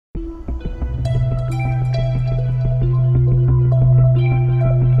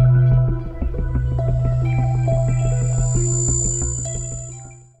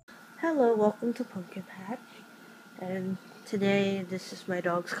welcome to Pumpkin Patch. And today, this is my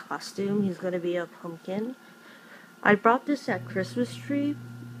dog's costume. He's gonna be a pumpkin. I brought this at Christmas tree,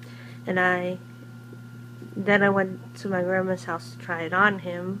 and then I went to my grandma's house to try it on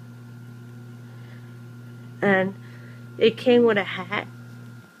him. And it came with a hat.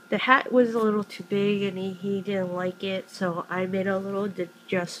 The hat was a little too big, and he didn't like it, so I made a little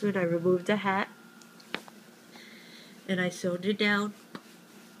adjustment. I removed the hat, and I sewed it down,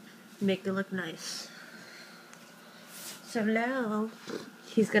 make it look nice. So now,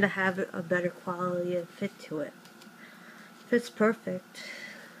 he's gonna have a better quality and fit to it. Fits perfect.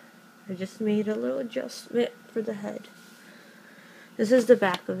 I just made a little adjustment for the head. This is the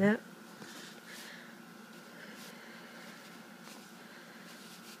back of it.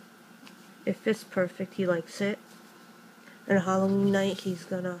 It fits perfect. He likes it. And Halloween night, he's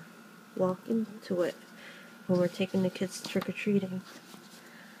gonna walk into it when we're taking the kids trick-or-treating.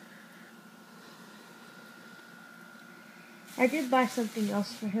 I did buy something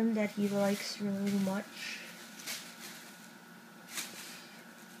else for him that he likes really much.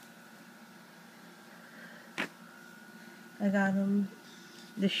 I got him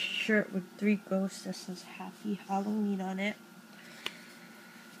this shirt with 3 ghosts that says Happy Halloween on it.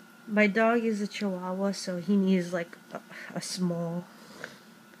 My dog is a Chihuahua, so he needs like a small,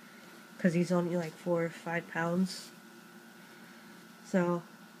 because he's only like 4 or 5 pounds. So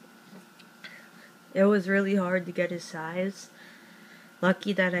it was really hard to get his size.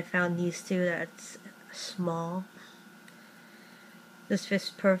 Lucky that I found these two that's small. This fits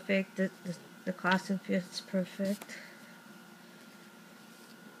perfect. The costume fits perfect.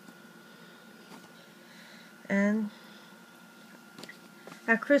 And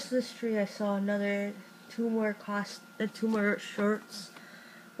at Christmas tree, I saw another two more shirts.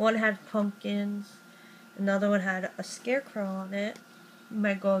 One had pumpkins. Another one had a scarecrow on it.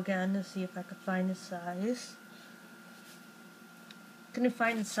 Might go again to see if I could find the size. Couldn't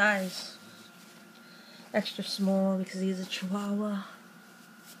find the size. Extra small because he's a Chihuahua.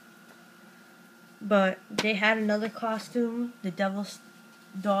 But they had another costume, the Devil's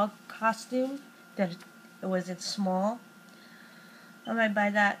Dog costume, that it was in small. I might buy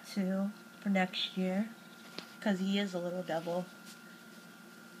that too for next year because he is a little devil.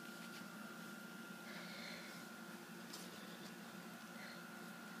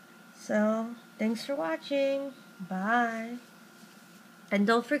 So, thanks for watching. Bye. And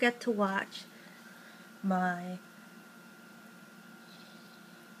don't forget to watch my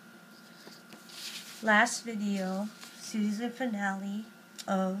last video, season finale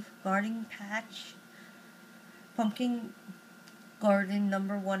of Garden Patch, Pumpkin Garden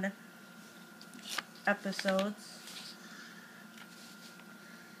 #1 episodes.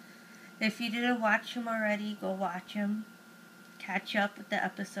 If you didn't watch them already, go watch them. Catch up with the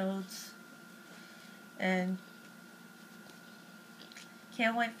episodes. And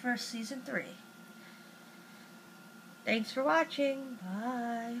can't wait for season 3. Thanks for watching.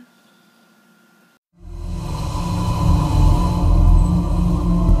 Bye.